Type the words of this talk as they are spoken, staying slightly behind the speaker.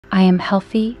I am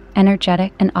healthy,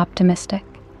 energetic, and optimistic.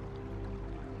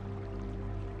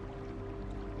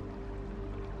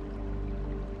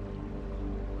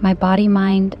 My body,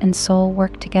 mind, and soul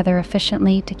work together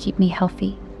efficiently to keep me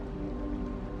healthy.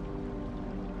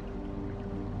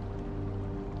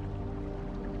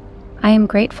 I am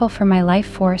grateful for my life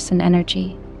force and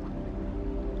energy.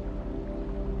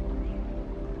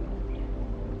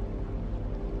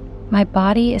 My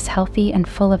body is healthy and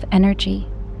full of energy.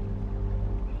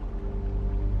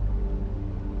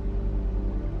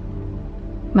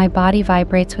 My body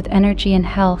vibrates with energy and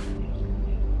health.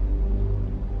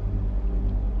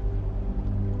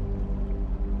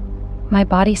 My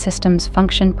body systems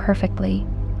function perfectly.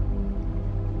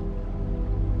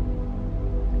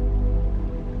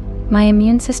 My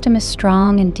immune system is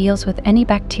strong and deals with any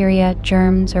bacteria,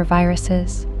 germs, or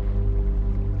viruses.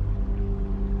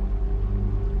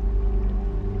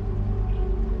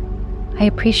 I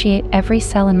appreciate every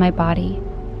cell in my body.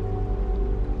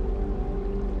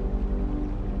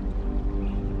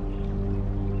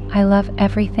 I love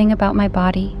everything about my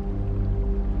body.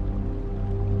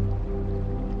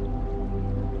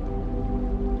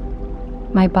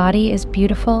 My body is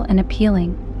beautiful and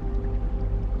appealing.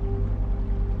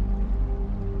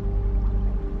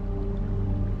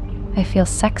 I feel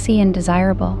sexy and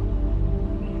desirable.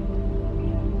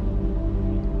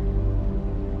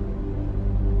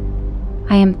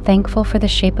 I am thankful for the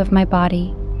shape of my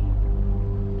body.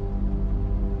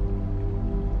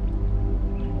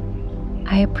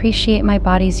 I appreciate my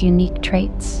body's unique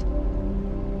traits.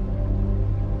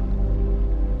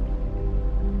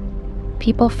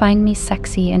 People find me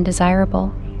sexy and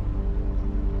desirable.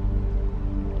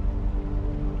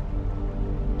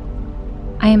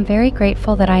 I am very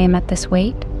grateful that I am at this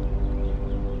weight.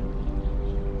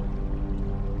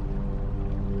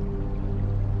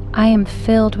 I am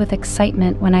filled with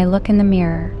excitement when I look in the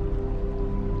mirror.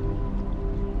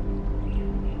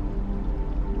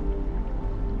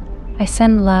 I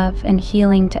send love and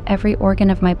healing to every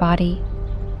organ of my body.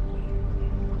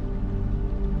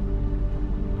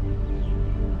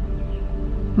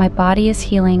 My body is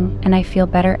healing and I feel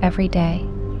better every day.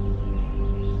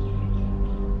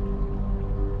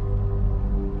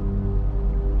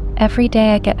 Every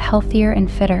day I get healthier and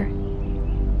fitter.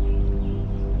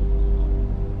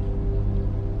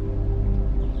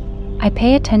 I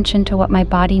pay attention to what my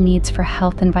body needs for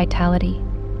health and vitality.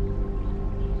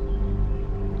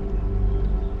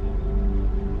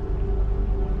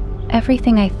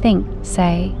 Everything I think,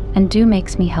 say, and do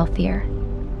makes me healthier.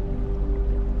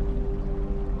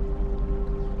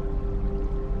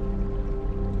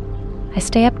 I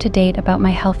stay up to date about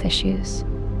my health issues.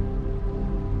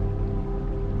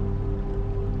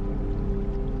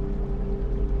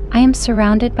 I am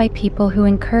surrounded by people who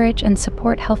encourage and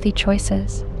support healthy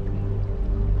choices.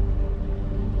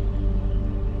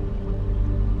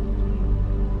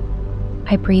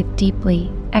 I breathe deeply,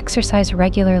 exercise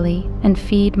regularly, and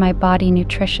feed my body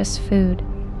nutritious food.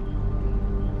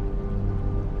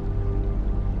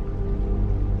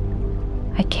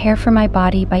 I care for my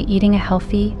body by eating a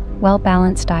healthy,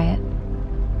 well-balanced diet.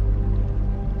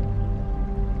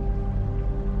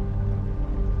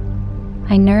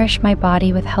 I nourish my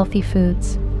body with healthy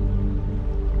foods.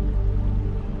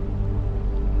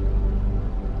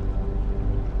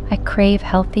 I crave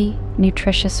healthy,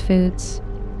 nutritious foods.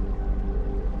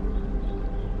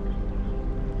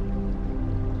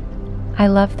 I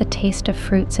love the taste of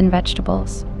fruits and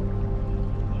vegetables.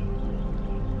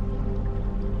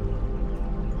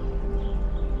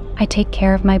 I take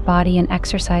care of my body and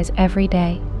exercise every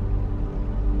day.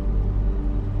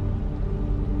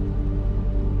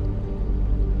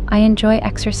 I enjoy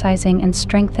exercising and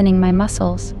strengthening my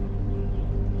muscles.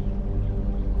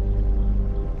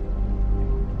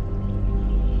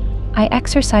 I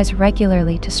exercise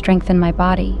regularly to strengthen my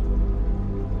body.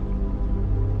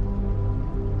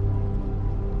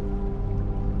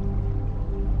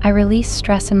 I release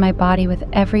stress in my body with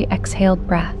every exhaled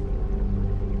breath.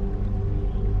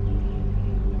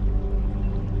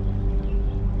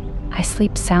 I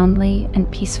sleep soundly and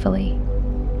peacefully.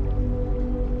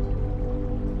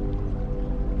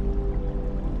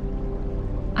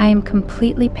 I am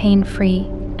completely pain-free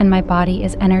and my body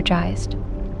is energized.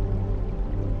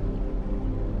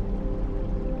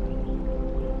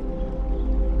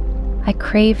 I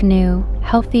crave new,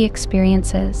 healthy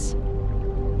experiences.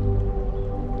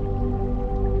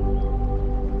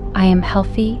 I am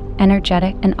healthy,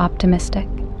 energetic, and optimistic.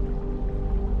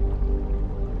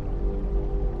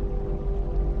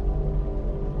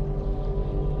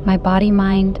 My body,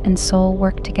 mind, and soul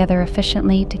work together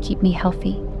efficiently to keep me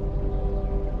healthy.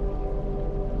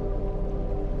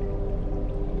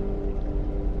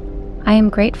 I am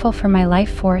grateful for my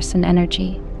life force and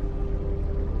energy.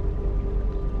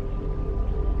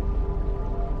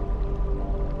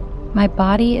 My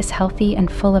body is healthy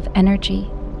and full of energy.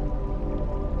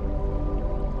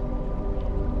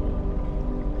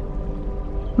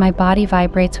 My body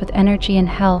vibrates with energy and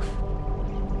health.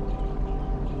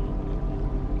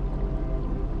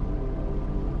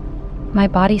 My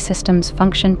body systems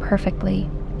function perfectly.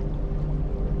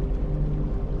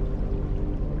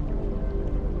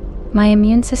 My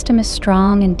immune system is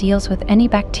strong and deals with any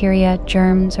bacteria,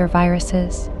 germs, or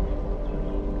viruses.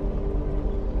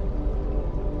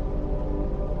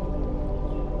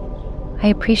 I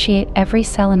appreciate every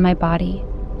cell in my body.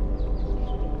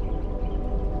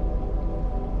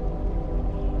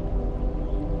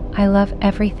 I love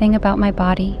everything about my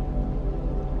body.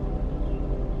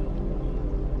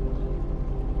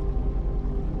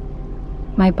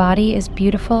 My body is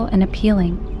beautiful and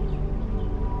appealing.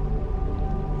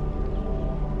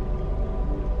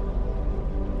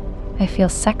 I feel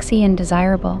sexy and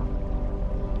desirable.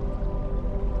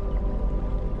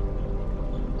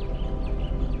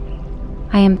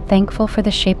 I am thankful for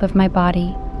the shape of my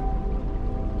body.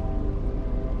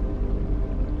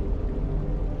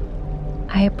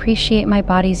 I appreciate my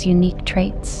body's unique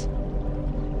traits.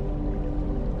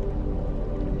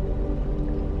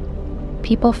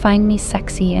 People find me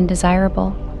sexy and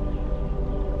desirable.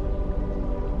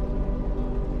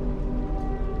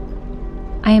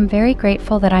 I am very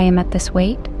grateful that I am at this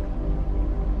weight.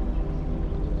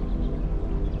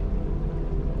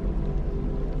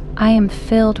 I am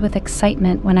filled with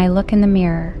excitement when I look in the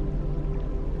mirror.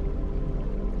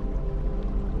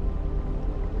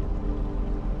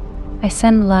 I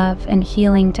send love and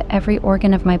healing to every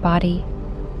organ of my body.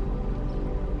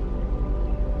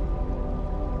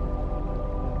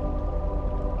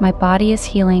 My body is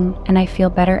healing and I feel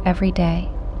better every day.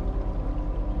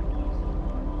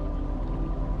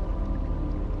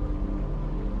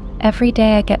 Every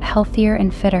day I get healthier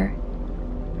and fitter.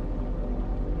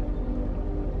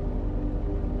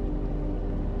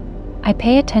 I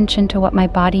pay attention to what my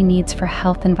body needs for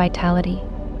health and vitality.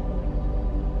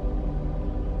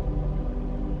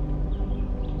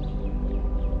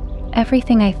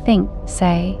 Everything I think,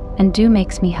 say, and do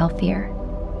makes me healthier.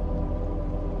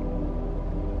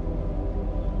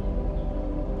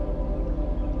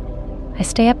 I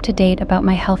stay up to date about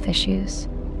my health issues.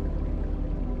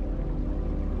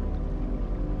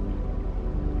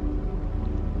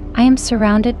 I am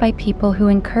surrounded by people who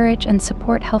encourage and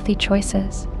support healthy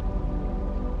choices.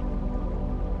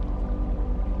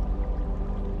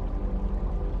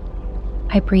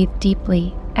 I breathe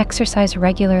deeply, exercise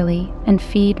regularly, and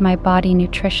feed my body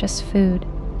nutritious food.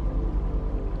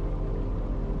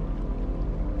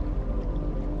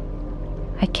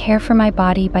 I care for my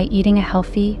body by eating a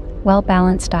healthy,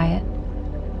 well-balanced diet.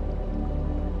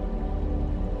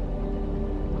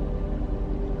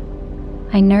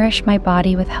 I nourish my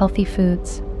body with healthy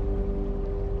foods.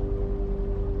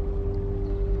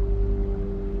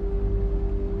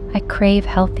 I crave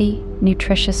healthy,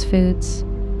 nutritious foods.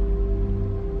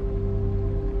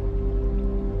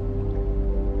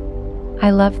 I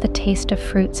love the taste of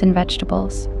fruits and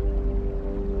vegetables.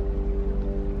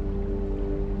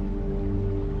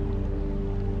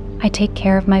 I take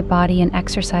care of my body and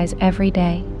exercise every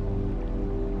day.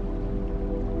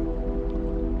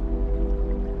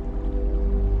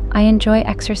 I enjoy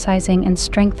exercising and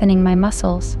strengthening my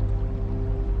muscles.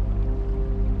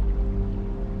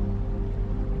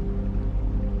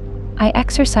 I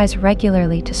exercise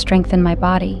regularly to strengthen my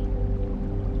body.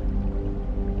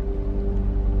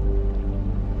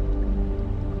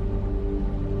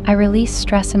 I release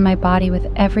stress in my body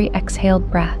with every exhaled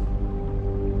breath.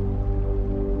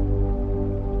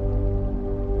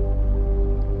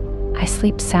 I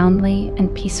sleep soundly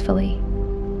and peacefully.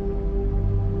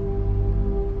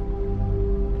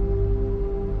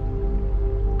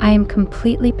 I am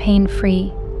completely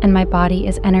pain-free and my body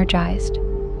is energized.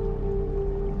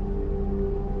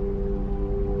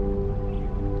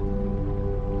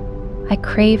 I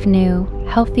crave new,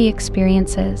 healthy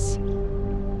experiences.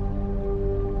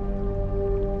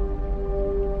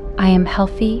 I am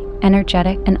healthy,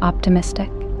 energetic, and optimistic.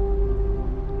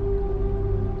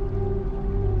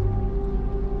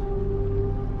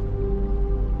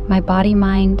 My body,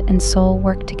 mind, and soul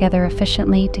work together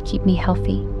efficiently to keep me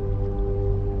healthy.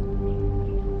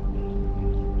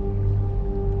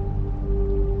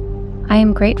 I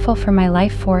am grateful for my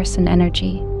life force and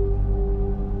energy.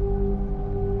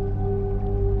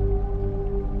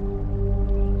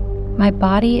 My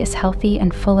body is healthy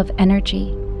and full of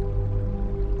energy.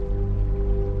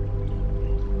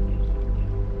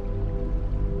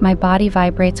 My body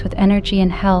vibrates with energy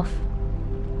and health.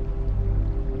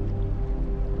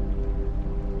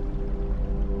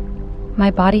 My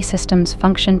body systems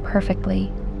function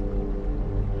perfectly.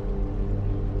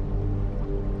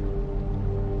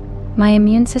 My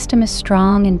immune system is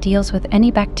strong and deals with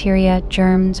any bacteria,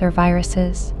 germs, or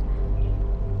viruses.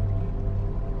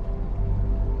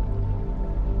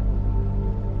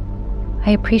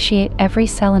 I appreciate every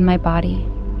cell in my body.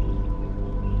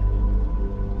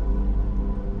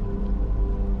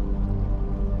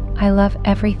 I love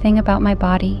everything about my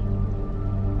body.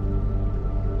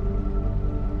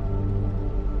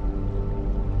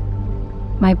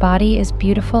 My body is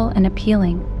beautiful and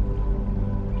appealing.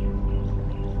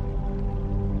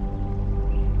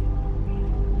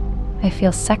 I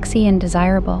feel sexy and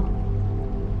desirable.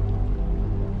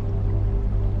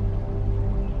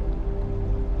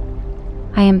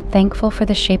 I am thankful for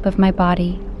the shape of my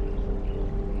body.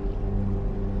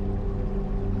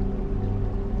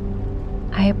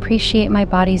 I appreciate my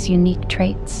body's unique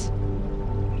traits.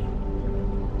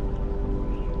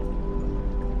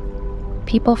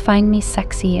 People find me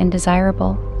sexy and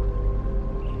desirable.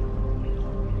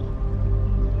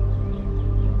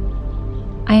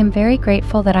 I am very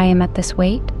grateful that I am at this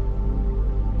weight.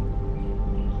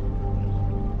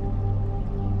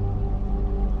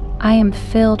 I am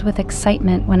filled with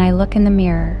excitement when I look in the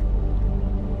mirror.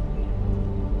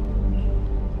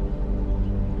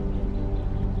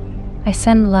 I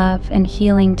send love and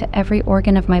healing to every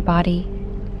organ of my body.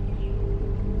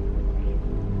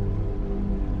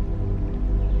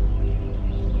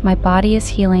 My body is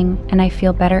healing and I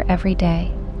feel better every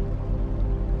day.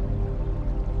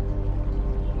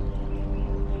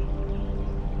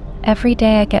 Every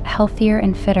day I get healthier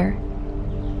and fitter.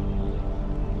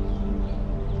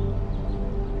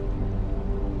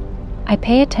 I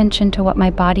pay attention to what my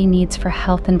body needs for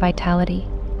health and vitality.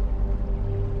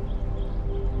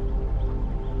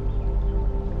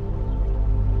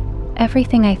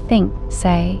 Everything I think,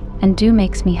 say, and do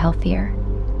makes me healthier.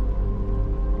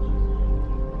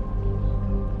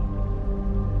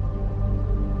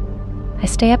 I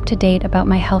stay up to date about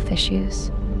my health issues.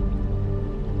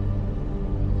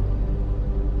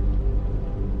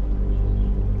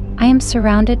 I am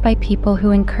surrounded by people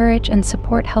who encourage and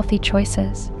support healthy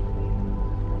choices.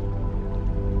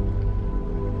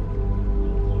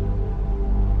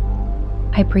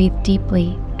 I breathe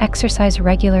deeply, exercise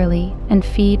regularly, and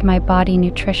feed my body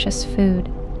nutritious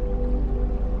food.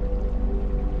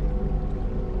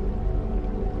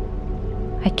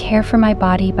 I care for my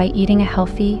body by eating a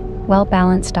healthy,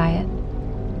 well-balanced diet.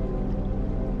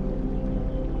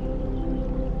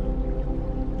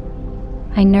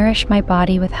 I nourish my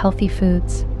body with healthy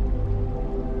foods.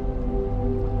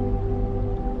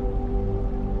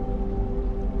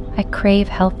 I crave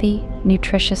healthy,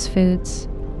 nutritious foods.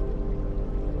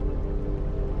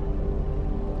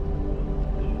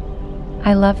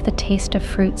 I love the taste of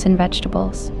fruits and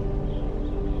vegetables.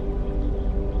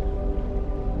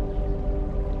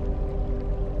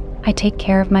 I take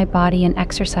care of my body and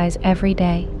exercise every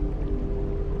day.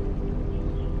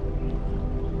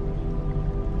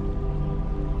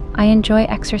 I enjoy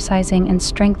exercising and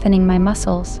strengthening my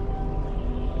muscles.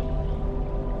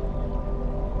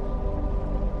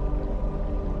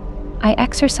 I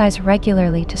exercise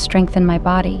regularly to strengthen my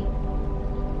body.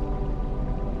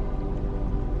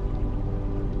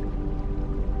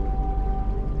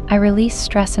 I release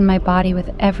stress in my body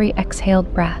with every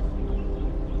exhaled breath.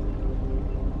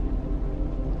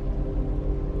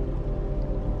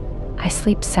 I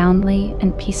sleep soundly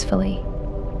and peacefully.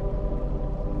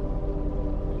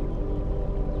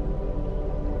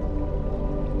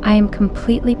 I am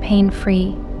completely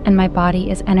pain-free and my body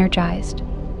is energized.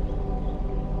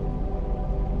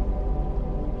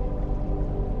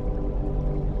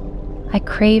 I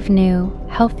crave new,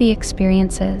 healthy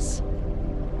experiences.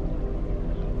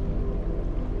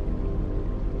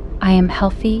 I am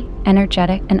healthy,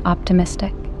 energetic, and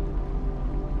optimistic.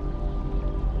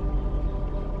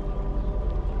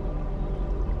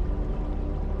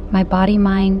 My body,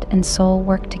 mind, and soul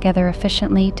work together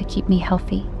efficiently to keep me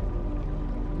healthy.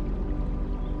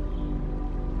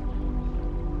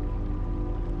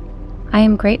 I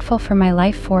am grateful for my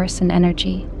life force and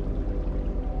energy.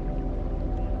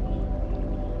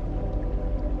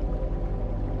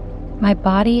 My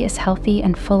body is healthy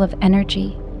and full of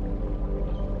energy.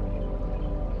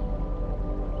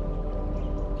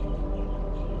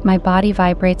 My body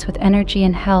vibrates with energy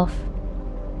and health.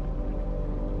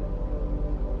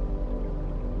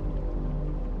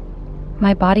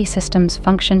 My body systems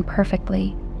function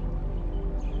perfectly.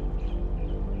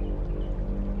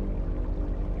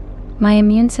 My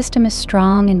immune system is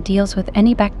strong and deals with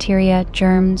any bacteria,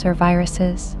 germs, or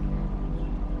viruses.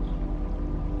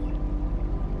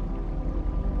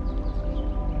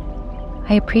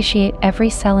 I appreciate every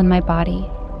cell in my body.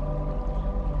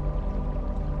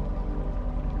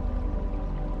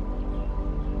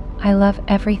 I love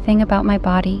everything about my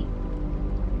body.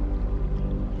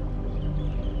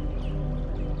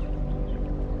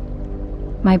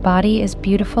 My body is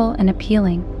beautiful and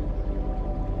appealing.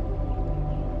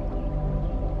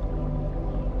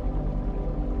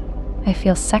 I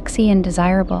feel sexy and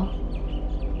desirable.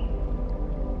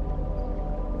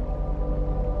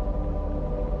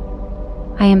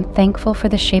 I am thankful for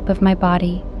the shape of my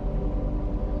body.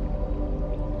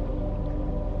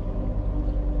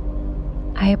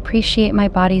 I appreciate my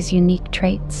body's unique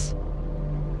traits.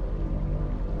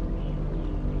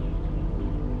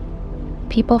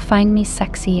 People find me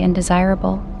sexy and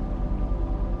desirable.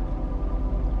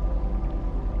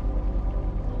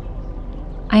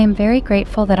 I am very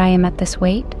grateful that I am at this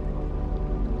weight.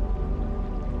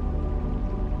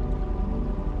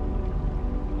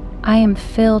 I am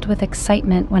filled with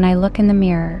excitement when I look in the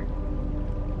mirror.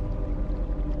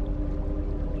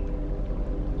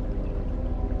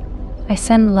 I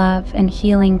send love and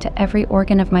healing to every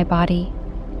organ of my body.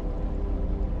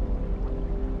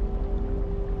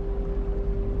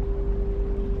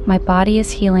 My body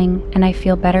is healing and I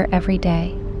feel better every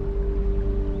day.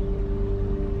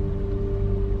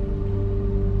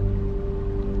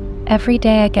 Every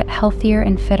day I get healthier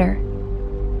and fitter.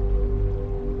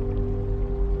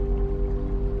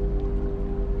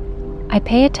 I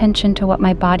pay attention to what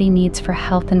my body needs for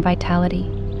health and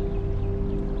vitality.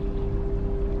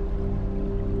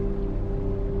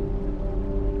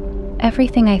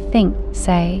 Everything I think,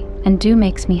 say, and do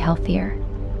makes me healthier.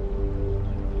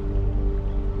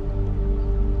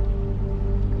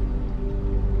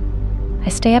 I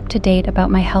stay up to date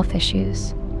about my health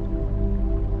issues.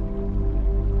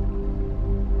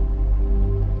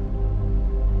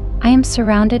 I am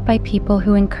surrounded by people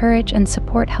who encourage and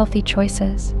support healthy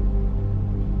choices.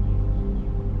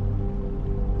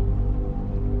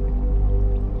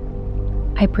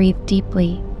 I breathe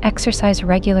deeply, exercise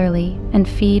regularly, and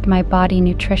feed my body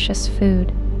nutritious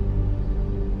food.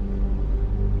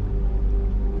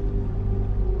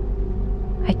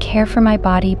 I care for my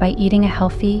body by eating a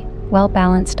healthy,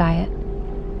 well-balanced diet.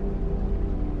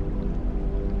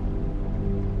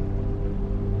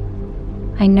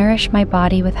 I nourish my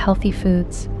body with healthy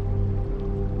foods.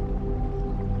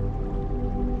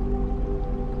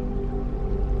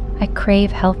 I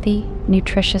crave healthy,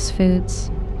 nutritious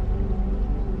foods.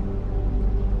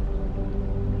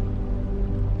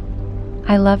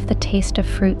 I love the taste of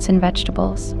fruits and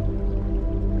vegetables.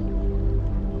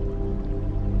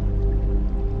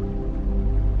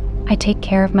 I take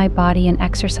care of my body and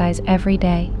exercise every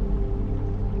day.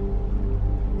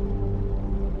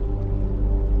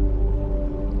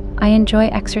 I enjoy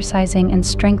exercising and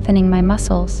strengthening my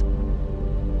muscles.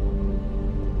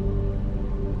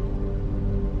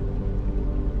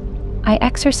 I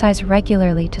exercise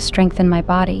regularly to strengthen my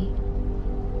body.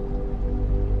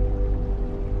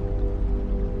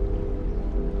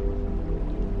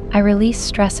 I release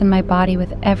stress in my body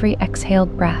with every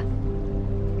exhaled breath.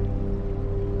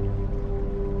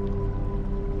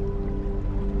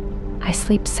 I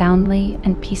sleep soundly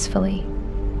and peacefully.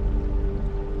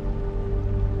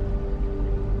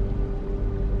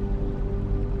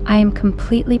 I am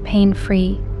completely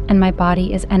pain-free and my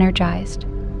body is energized.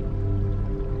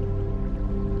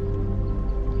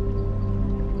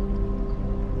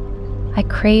 I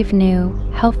crave new,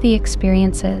 healthy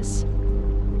experiences.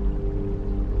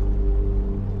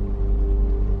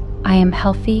 I am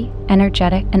healthy,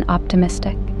 energetic, and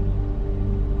optimistic.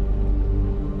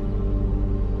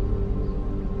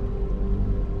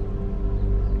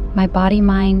 My body,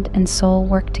 mind, and soul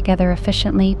work together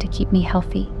efficiently to keep me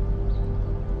healthy.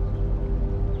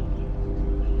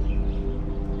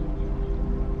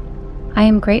 I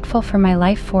am grateful for my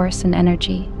life force and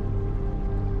energy.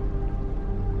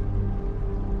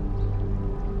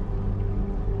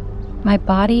 My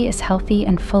body is healthy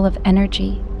and full of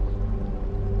energy.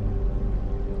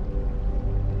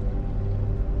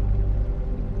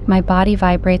 My body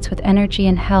vibrates with energy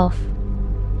and health.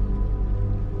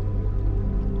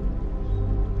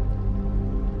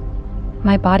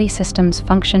 My body systems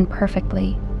function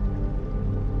perfectly.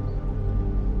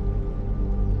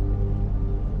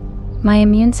 My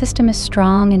immune system is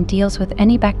strong and deals with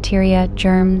any bacteria,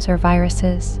 germs, or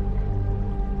viruses.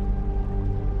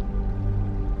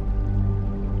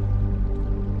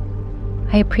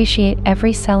 I appreciate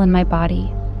every cell in my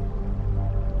body.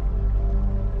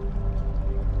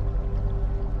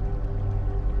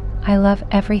 I love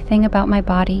everything about my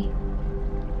body.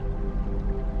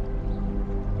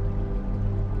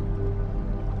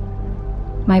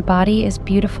 My body is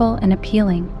beautiful and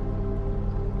appealing.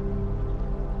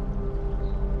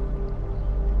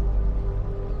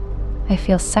 I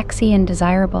feel sexy and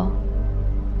desirable.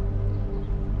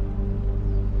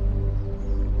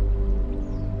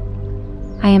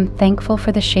 I am thankful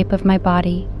for the shape of my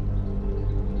body.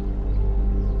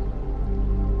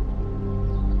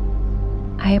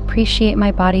 I appreciate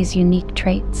my body's unique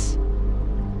traits.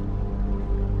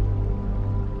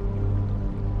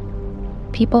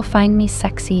 People find me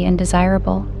sexy and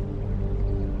desirable.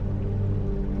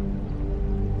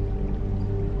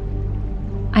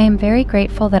 I am very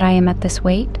grateful that I am at this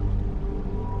weight.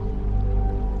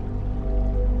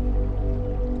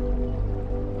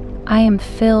 I am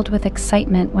filled with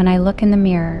excitement when I look in the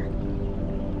mirror.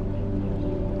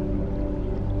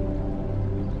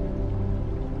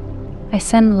 I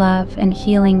send love and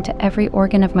healing to every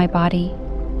organ of my body.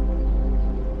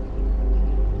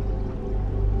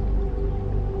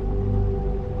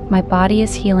 My body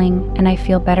is healing and I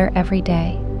feel better every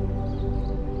day.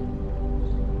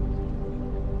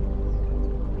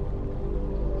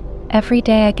 Every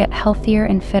day I get healthier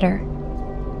and fitter.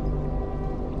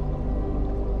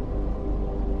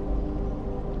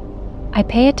 I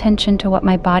pay attention to what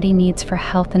my body needs for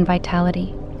health and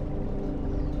vitality.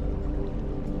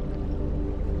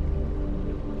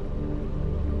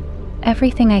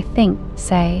 Everything I think,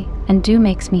 say, and do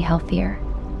makes me healthier.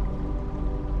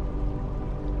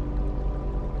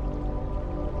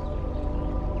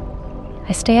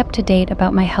 I stay up to date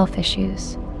about my health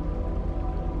issues.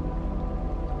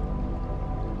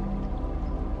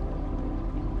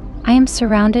 I am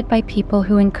surrounded by people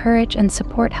who encourage and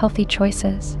support healthy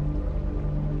choices.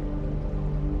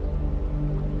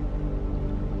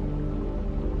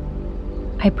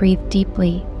 I breathe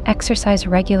deeply, exercise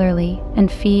regularly,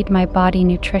 and feed my body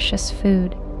nutritious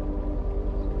food.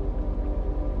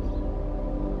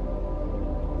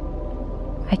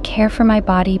 I care for my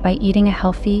body by eating a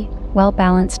healthy,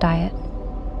 well-balanced diet.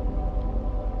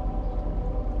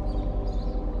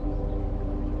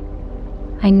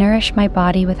 I nourish my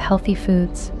body with healthy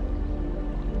foods.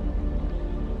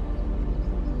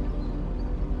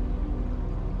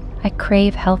 I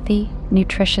crave healthy,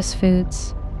 nutritious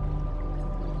foods.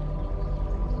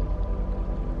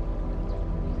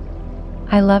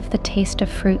 I love the taste of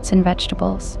fruits and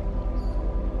vegetables.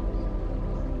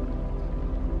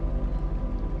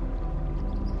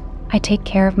 I take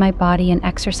care of my body and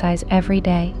exercise every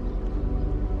day.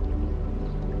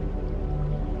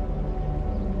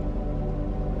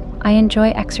 I enjoy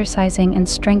exercising and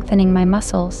strengthening my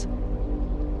muscles.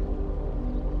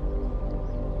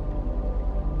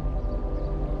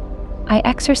 I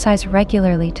exercise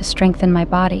regularly to strengthen my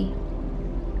body.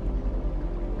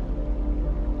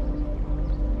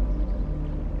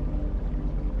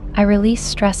 I release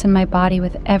stress in my body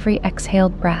with every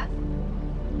exhaled breath.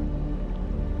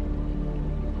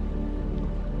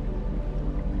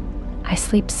 I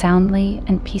sleep soundly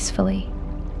and peacefully.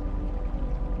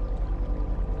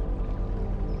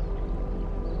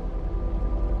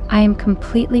 I am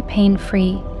completely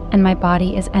pain-free and my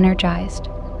body is energized.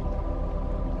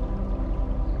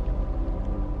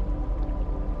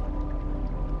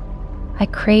 I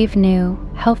crave new,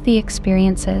 healthy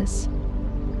experiences.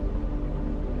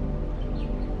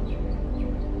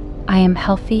 I am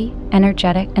healthy,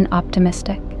 energetic, and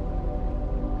optimistic.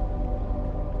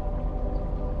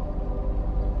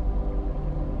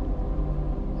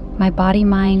 My body,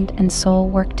 mind, and soul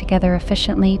work together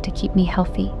efficiently to keep me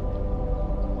healthy.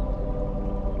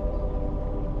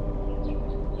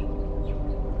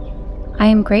 I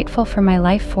am grateful for my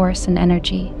life force and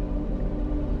energy.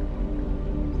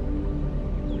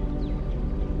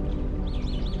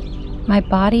 My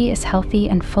body is healthy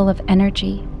and full of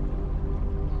energy.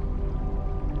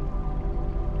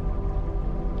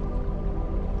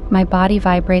 My body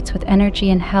vibrates with energy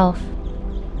and health.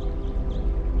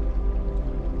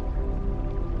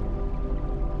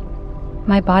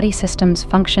 My body systems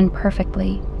function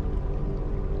perfectly.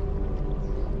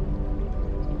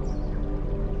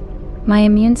 My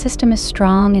immune system is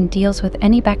strong and deals with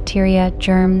any bacteria,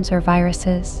 germs, or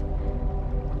viruses.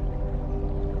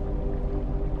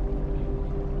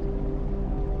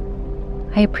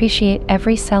 I appreciate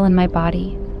every cell in my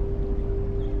body.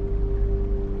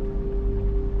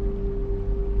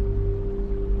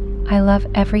 I love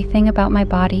everything about my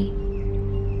body.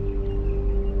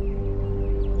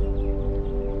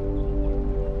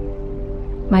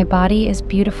 My body is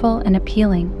beautiful and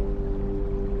appealing.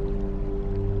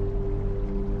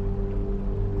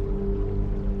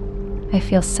 I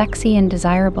feel sexy and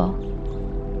desirable.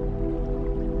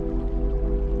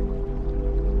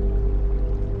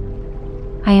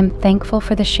 I am thankful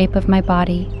for the shape of my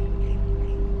body.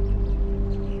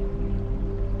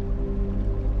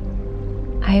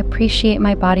 I appreciate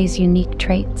my body's unique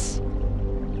traits.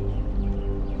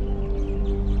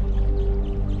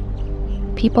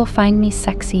 People find me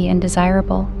sexy and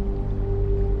desirable.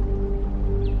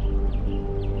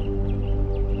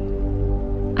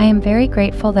 I am very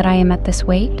grateful that I am at this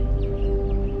weight.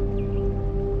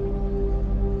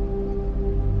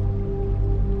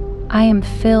 I am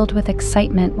filled with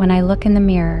excitement when I look in the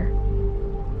mirror.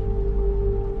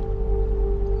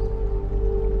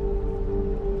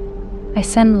 I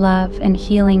send love and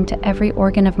healing to every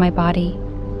organ of my body.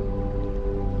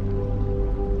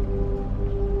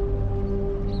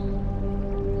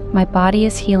 My body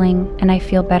is healing and I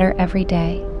feel better every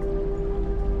day.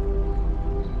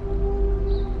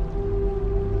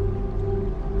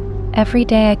 Every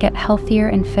day I get healthier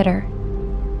and fitter.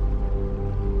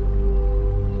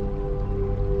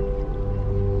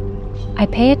 I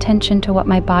pay attention to what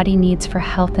my body needs for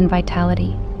health and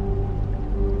vitality.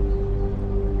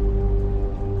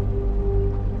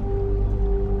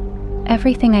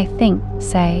 Everything I think,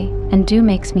 say, and do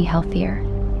makes me healthier.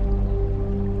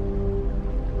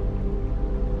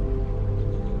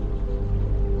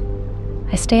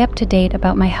 I stay up to date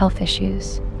about my health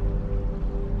issues.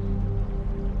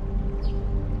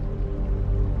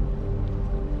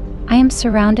 I am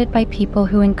surrounded by people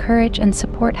who encourage and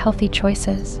support healthy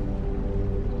choices.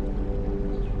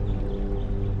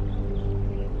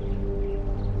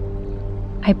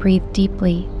 I breathe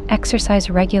deeply, exercise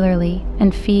regularly,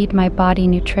 and feed my body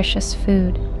nutritious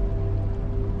food.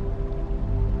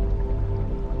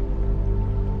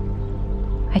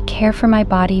 I care for my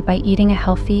body by eating a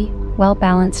healthy,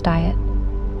 well-balanced diet.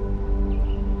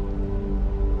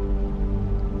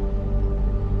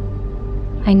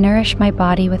 I nourish my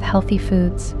body with healthy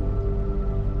foods.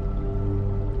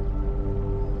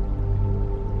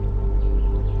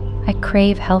 I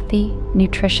crave healthy,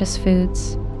 nutritious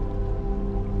foods.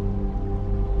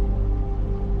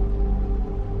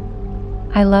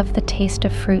 I love the taste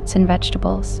of fruits and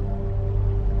vegetables.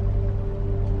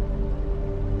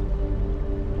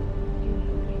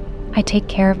 I take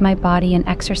care of my body and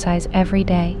exercise every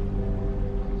day.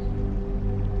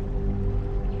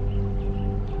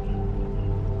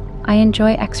 I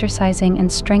enjoy exercising and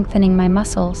strengthening my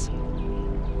muscles.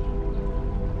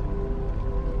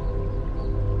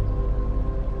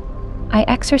 I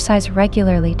exercise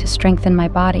regularly to strengthen my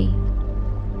body.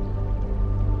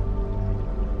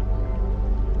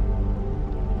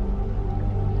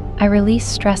 I release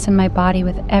stress in my body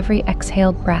with every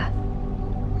exhaled breath.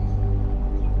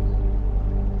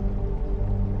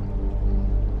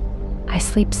 I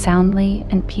sleep soundly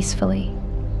and peacefully.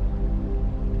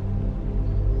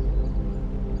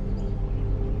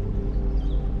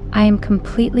 I am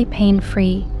completely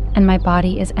pain-free and my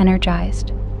body is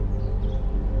energized.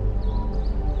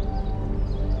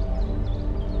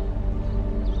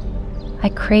 I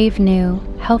crave new,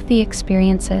 healthy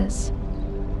experiences.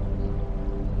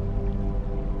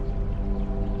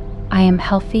 I am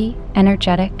healthy,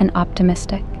 energetic, and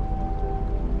optimistic.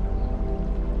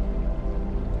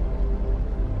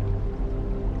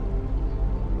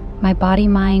 My body,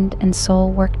 mind, and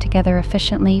soul work together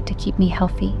efficiently to keep me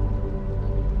healthy.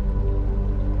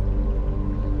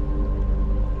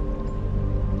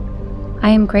 I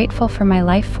am grateful for my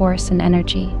life force and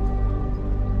energy.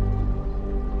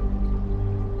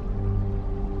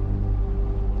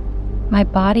 My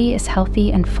body is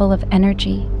healthy and full of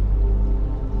energy.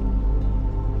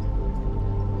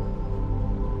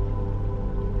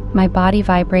 My body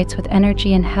vibrates with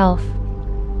energy and health.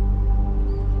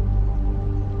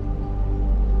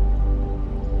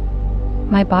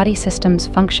 My body systems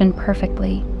function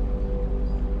perfectly.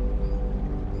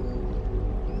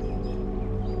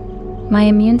 My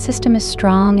immune system is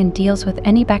strong and deals with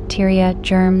any bacteria,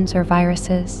 germs, or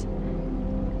viruses.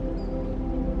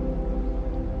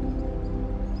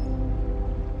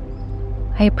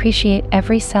 I appreciate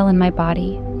every cell in my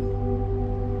body.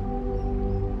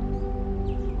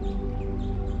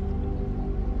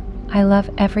 I love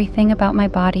everything about my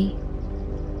body.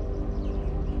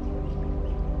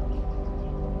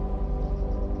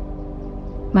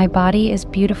 My body is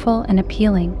beautiful and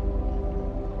appealing.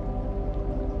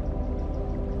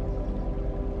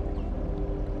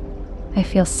 I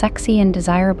feel sexy and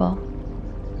desirable.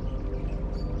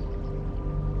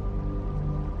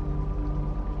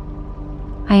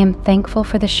 I am thankful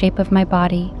for the shape of my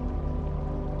body.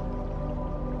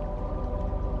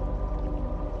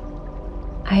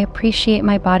 I appreciate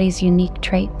my body's unique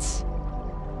traits.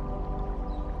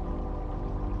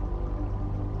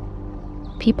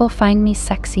 People find me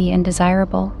sexy and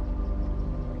desirable.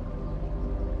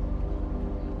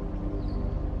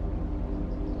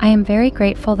 I am very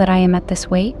grateful that I am at this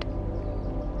weight.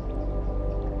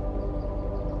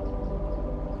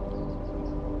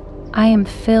 I am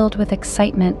filled with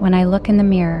excitement when I look in the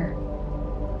mirror.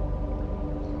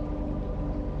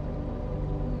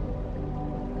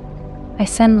 I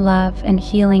send love and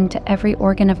healing to every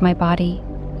organ of my body.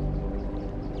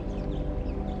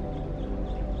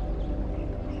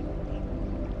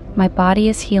 My body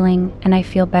is healing and I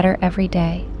feel better every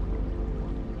day.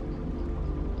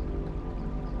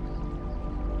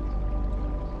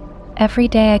 Every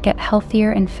day I get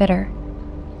healthier and fitter.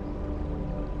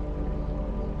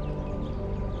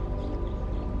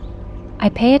 I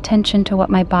pay attention to what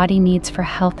my body needs for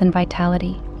health and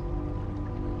vitality.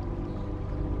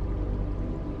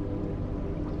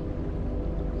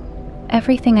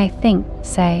 Everything I think,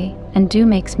 say, and do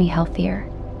makes me healthier.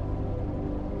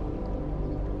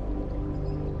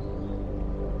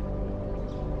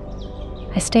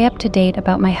 I stay up to date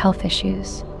about my health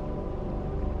issues.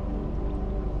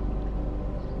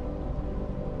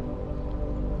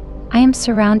 I am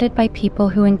surrounded by people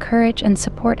who encourage and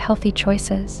support healthy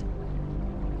choices.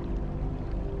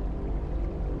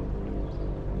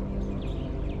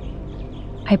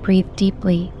 I breathe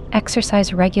deeply,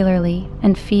 exercise regularly,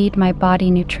 and feed my body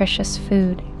nutritious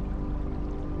food.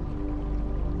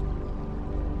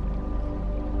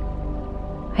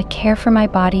 I care for my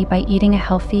body by eating a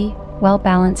healthy,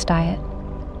 well-balanced diet.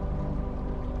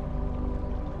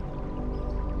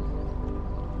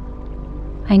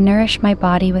 I nourish my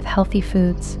body with healthy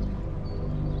foods.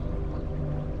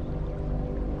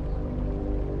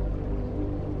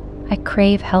 I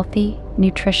crave healthy,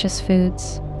 nutritious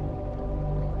foods.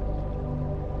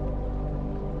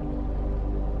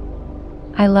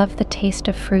 I love the taste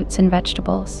of fruits and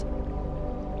vegetables.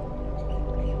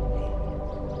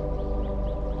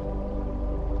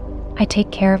 I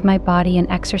take care of my body and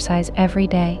exercise every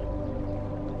day.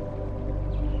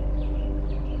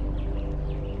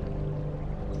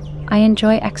 I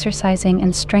enjoy exercising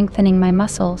and strengthening my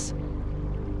muscles.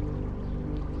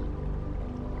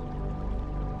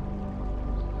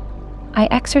 I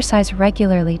exercise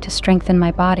regularly to strengthen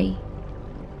my body.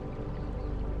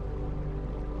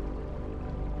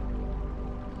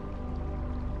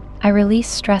 I release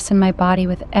stress in my body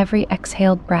with every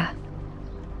exhaled breath.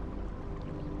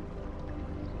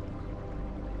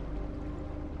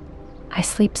 I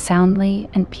sleep soundly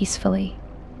and peacefully.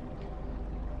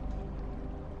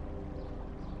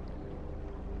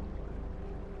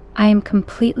 I am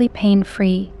completely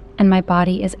pain-free and my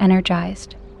body is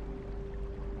energized.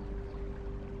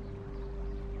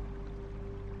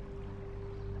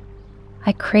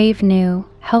 I crave new,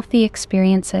 healthy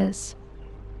experiences.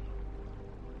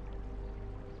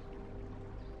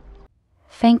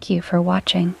 Thank you for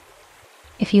watching.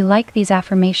 If you like these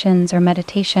affirmations or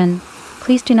meditation,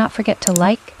 please do not forget to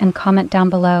like and comment down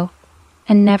below.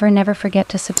 And never forget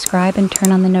to subscribe and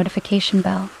turn on the notification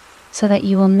bell so that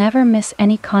you will never miss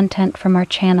any content from our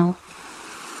channel.